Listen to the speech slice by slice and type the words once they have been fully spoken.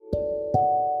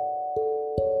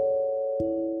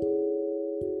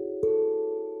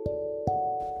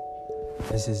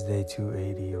This is day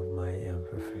 280 of my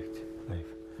imperfect life.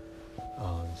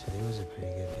 Today was a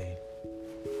pretty good day.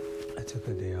 I took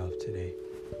a day off today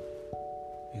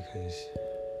because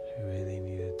I really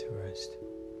needed to rest,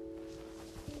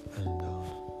 and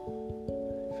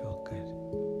it felt good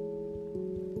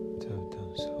to have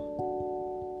done so.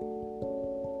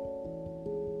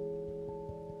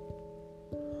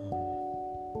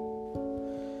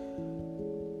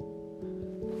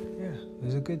 It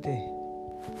was a good day.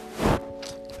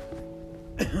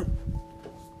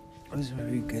 It was a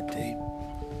very good day.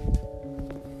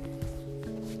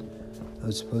 I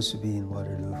was supposed to be in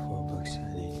Waterloo for a book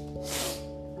signing,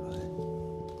 but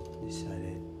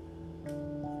decided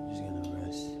I'm just gonna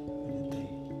rest for the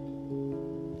day.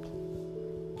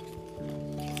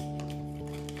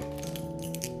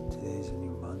 Today is a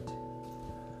new month,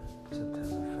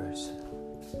 September 1st,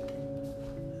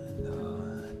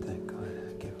 and thank God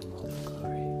I give him all the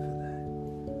glory for that,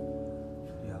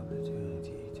 for the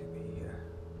opportunity to be here.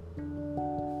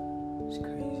 It's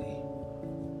crazy.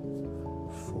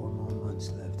 4 more months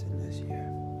left in this year.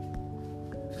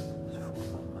 It's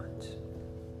 4 more months.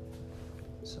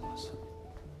 It's awesome.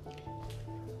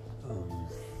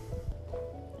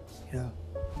 Yeah.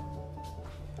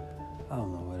 I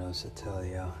don't know what else to tell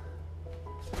y'all.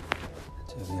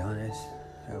 To be honest,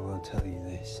 I will tell you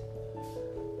this.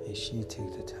 Make sure you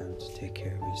take the time to take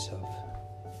care of yourself.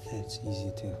 It's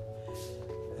easy to.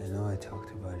 I know I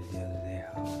talked about it the other day,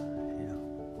 how,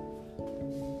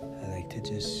 I like to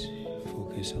just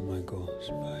focus on my goals,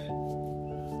 but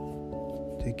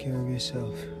take care of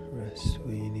yourself. Rest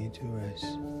when you need to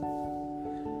rest.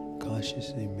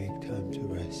 Consciously make time to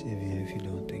rest, even if you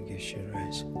don't think you should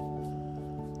rest.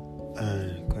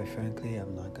 And quite frankly,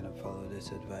 I'm not going to follow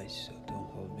this advice, so don't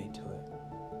hold me to it.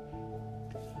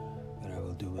 But I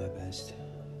will do my best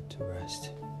to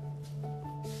rest.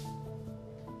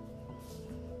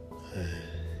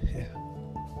 Yeah.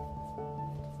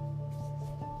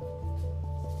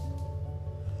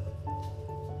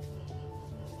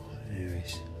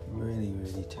 Anyways, I'm really,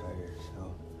 really tired, so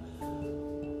I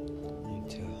need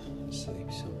to sleep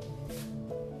some.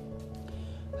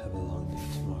 Have a long day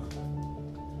tomorrow.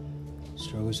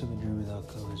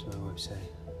 Strugglesofadreamer.com is my website.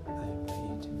 I invite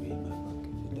you to read my